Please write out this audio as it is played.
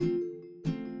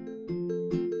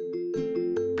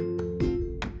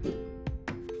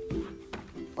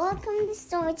the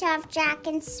story of Jack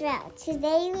and Sprout.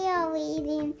 Today we are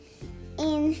reading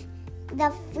in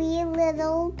The Three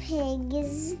Little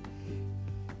Pigs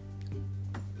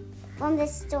from the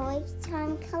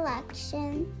Storytime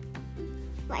collection.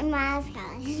 My mom's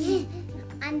got it.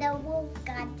 And the wolf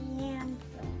got the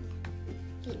answer.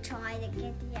 He tried to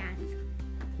get the answer.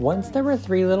 Once there were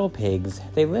 3 little pigs.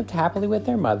 They lived happily with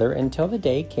their mother until the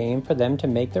day came for them to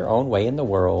make their own way in the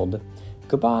world.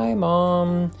 "Goodbye,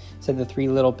 Mom," said the 3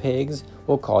 little pigs.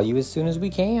 "We'll call you as soon as we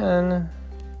can."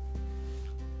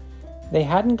 They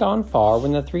hadn't gone far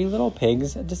when the 3 little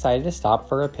pigs decided to stop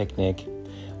for a picnic.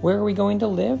 "Where are we going to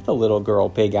live?" the little girl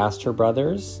pig asked her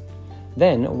brothers.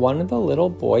 Then one of the little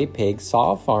boy pigs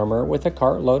saw a farmer with a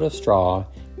cartload of straw.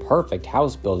 "Perfect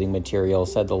house building material,"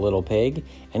 said the little pig,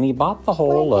 and he bought the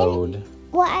whole load.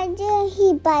 Why did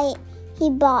he buy? He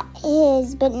bought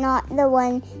his, but not the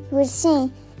one who was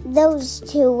saying those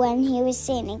 2 when he was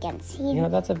saying against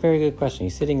him. That's a very good question.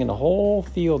 He's sitting in a whole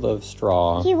field of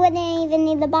straw. He wouldn't even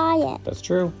need to buy it. That's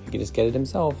true. He could just get it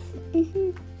himself.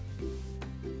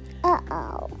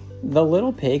 Uh-oh. The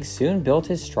little pig soon built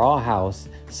his straw house.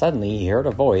 Suddenly he heard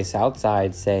a voice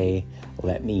outside say,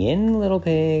 "Let me in, little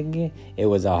pig." It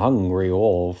was a hungry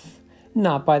wolf.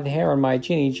 "Not by the hair on my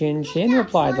chinny chin chin,"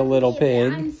 replied the little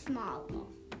pig. I'm small.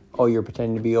 Oh, you're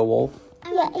pretending to be a wolf?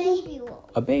 I'm a baby wolf.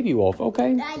 A baby wolf,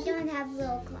 okay. I don't have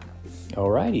little clothes.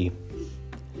 Alrighty.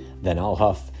 "Then I'll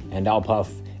huff, and I'll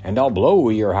puff, and I'll blow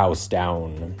your house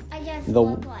down." I just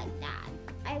look like that.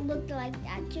 I look like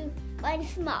that too, but I'm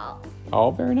small.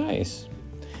 Oh, very nice.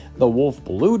 The wolf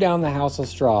blew down the house of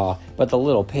straw, but the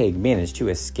little pig managed to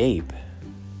escape.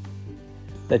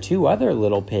 The 2 other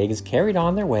little pigs carried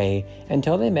on their way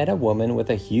until they met a woman with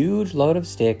a huge load of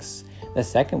sticks. The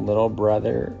second little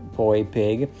boy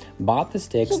pig bought the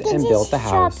sticks and built the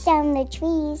house. He could just chop down the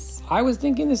trees. I was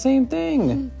thinking the same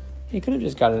thing. He could have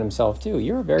just got it himself too.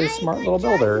 You're a very smart little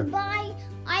builder. I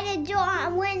could door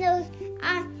and windows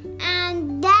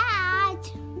and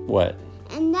that. What?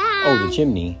 And that. Oh, the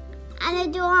chimney. And a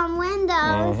door and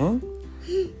windows. Mm-hmm.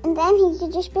 And then he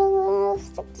could just build little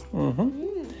sticks. Mm-hmm.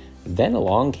 Then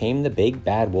along came the big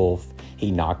bad wolf. He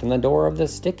knocked on the door of the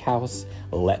stick house.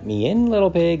 "Let me in,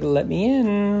 little pig, let me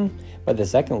in." But the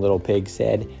second little pig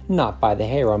said, "Not by the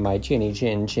hair on my chinny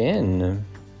chin chin."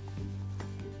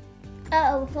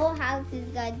 Uh-oh, whole house is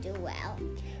gonna do well.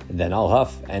 "Then I'll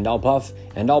huff, and I'll puff,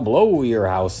 and I'll blow your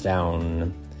house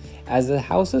down." As the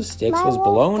house of sticks was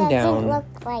blown down... My wolf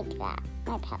doesn't look like that,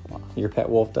 my pet wolf. Your pet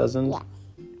wolf doesn't? Yeah.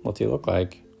 What's he look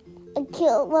like? A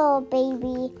cute little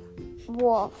baby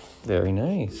wolf. Very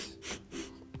nice.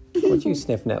 What you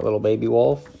sniffing at, little baby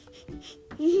wolf?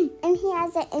 And he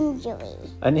has an injury.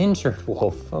 An injured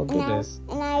wolf. Oh, goodness.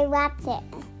 And I wrapped it.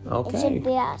 Okay. It should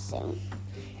be awesome.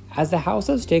 As the house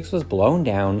of sticks was blown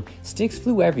down, sticks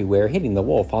flew everywhere, hitting the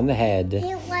wolf on the head.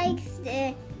 He likes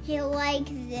this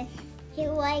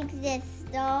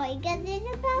story because it's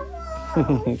about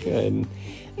wolves. Good.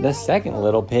 The second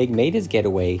little pig made his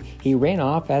getaway. He ran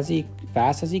off as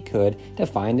fast as he could to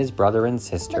find his brother and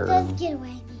sister. What does get away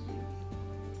mean?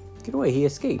 Get away, he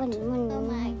escaped. Oh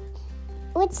my.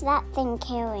 What's that thing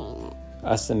carrying it?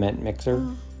 A cement mixer.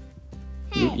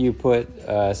 You put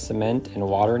cement and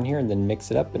water in here and then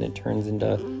mix it up and it turns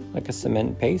into like a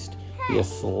cement paste. You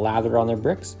just slather it on the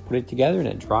bricks, put it together, and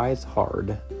it dries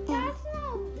hard. That's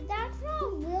not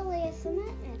really a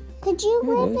cement mixer. Could you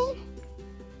live it?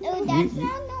 No, that's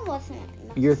not normal cement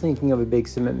mixer. You're thinking of a big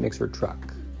cement mixer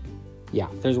truck. Yeah,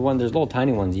 there's little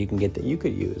tiny ones you can get that you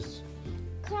could use.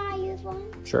 Can I use one?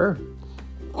 Sure.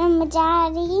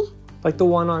 Daddy? Like the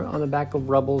one on the back of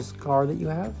Rubble's car that you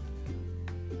have?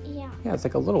 Yeah. Yeah, it's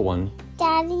like a little one.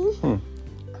 Daddy?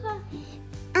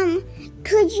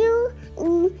 Could you,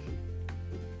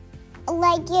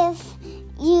 like if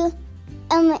you,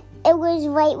 it was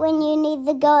right when you need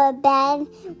to go to bed,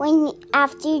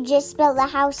 after you just built the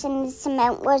house and the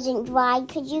cement wasn't dry,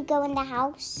 could you go in the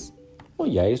house? Well,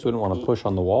 yeah, you just wouldn't want to push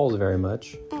on the walls very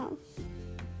much. Oh.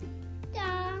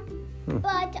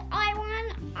 But I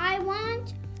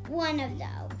want one of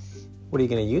those. What are you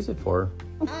going to use it for?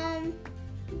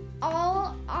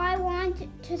 I want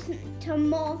to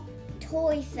mold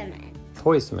toy cement.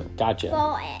 Toy cement, gotcha.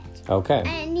 For it. Okay. And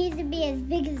it needs to be as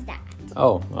big as that.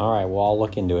 Oh, all right, well, I'll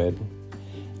look into it.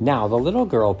 Now, the little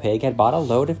girl pig had bought a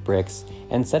load of bricks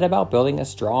and set about building a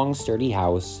strong, sturdy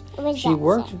house. She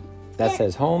worked... That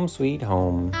says home sweet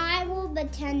home. I will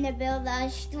pretend to build a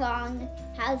strong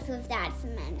house with that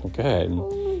cement.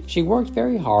 Good. She worked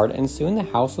very hard and soon the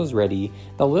house was ready.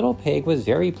 The little pig was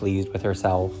very pleased with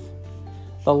herself.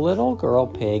 The little girl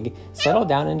pig settled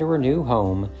down into her new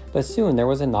home, but soon there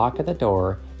was a knock at the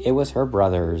door. It was her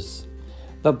brothers.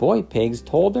 The boy pigs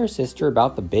told their sister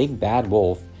about the big bad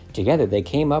wolf. Together they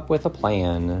came up with a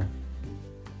plan.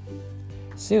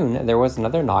 Soon there was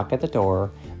another knock at the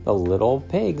door. The little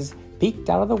pigs peeked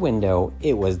out of the window.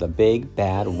 It was the big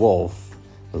bad wolf.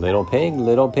 Little pig,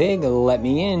 let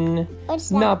me in. What's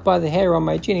that? Not by the hair on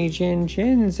my chinny chin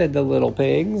chin, said the little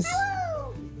pigs.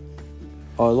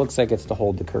 Oh, it looks like it's to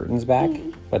hold the curtains back,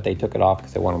 but they took it off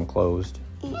because they want them closed.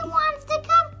 He wants the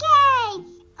cupcake!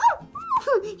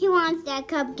 Oh, he wants that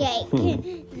cupcake. And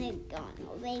they're gone.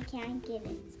 Oh, they can't get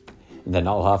it. Then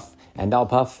I'll huff, and I'll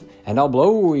puff, and I'll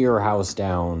blow your house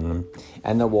down.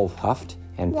 And the wolf huffed,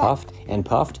 and puffed, and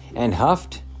puffed, and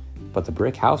huffed. But the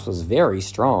brick house was very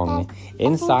strong.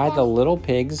 Inside, the little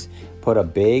pigs put a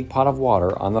big pot of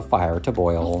water on the fire to I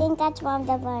boil. think that's one of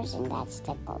the versions that's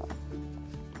the girl.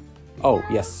 Oh,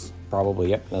 yes, probably,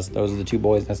 yep. Those are the two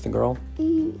boys, that's the girl. Do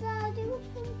you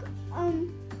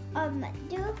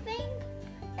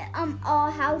think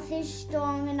our house is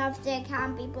strong enough that it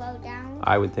can't be blown down?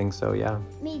 I would think so, yeah.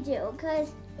 Me too,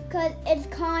 cause it's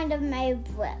kind of made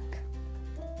of brick.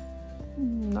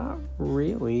 Not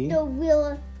really.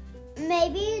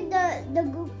 Maybe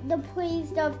the pretty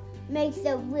stuff makes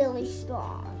it really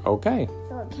strong, Okay.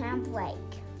 so it can't break.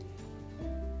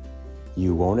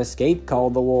 You won't escape,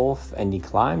 called the wolf, and he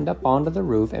climbed up onto the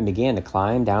roof and began to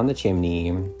climb down the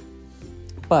chimney.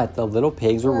 But the little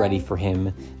pigs were ready for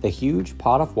him. The huge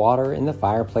pot of water in the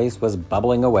fireplace was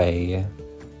bubbling away.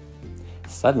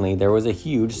 Suddenly, there was a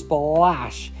huge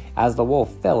splash as the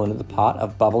wolf fell into the pot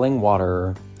of bubbling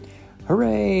water.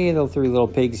 Hooray! The three little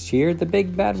pigs cheered. The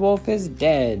big bad wolf is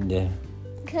dead.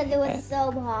 Because it was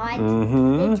so hot.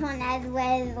 Mm-hmm. They turned as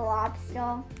red as a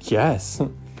lobster. Yes.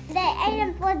 They ate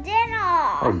him for dinner.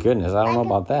 Oh, goodness. I don't know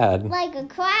about that. Like a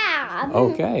crab.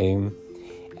 Okay.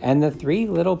 And the three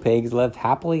little pigs lived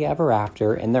happily ever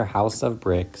after in their house of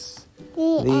bricks.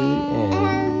 The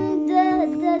end.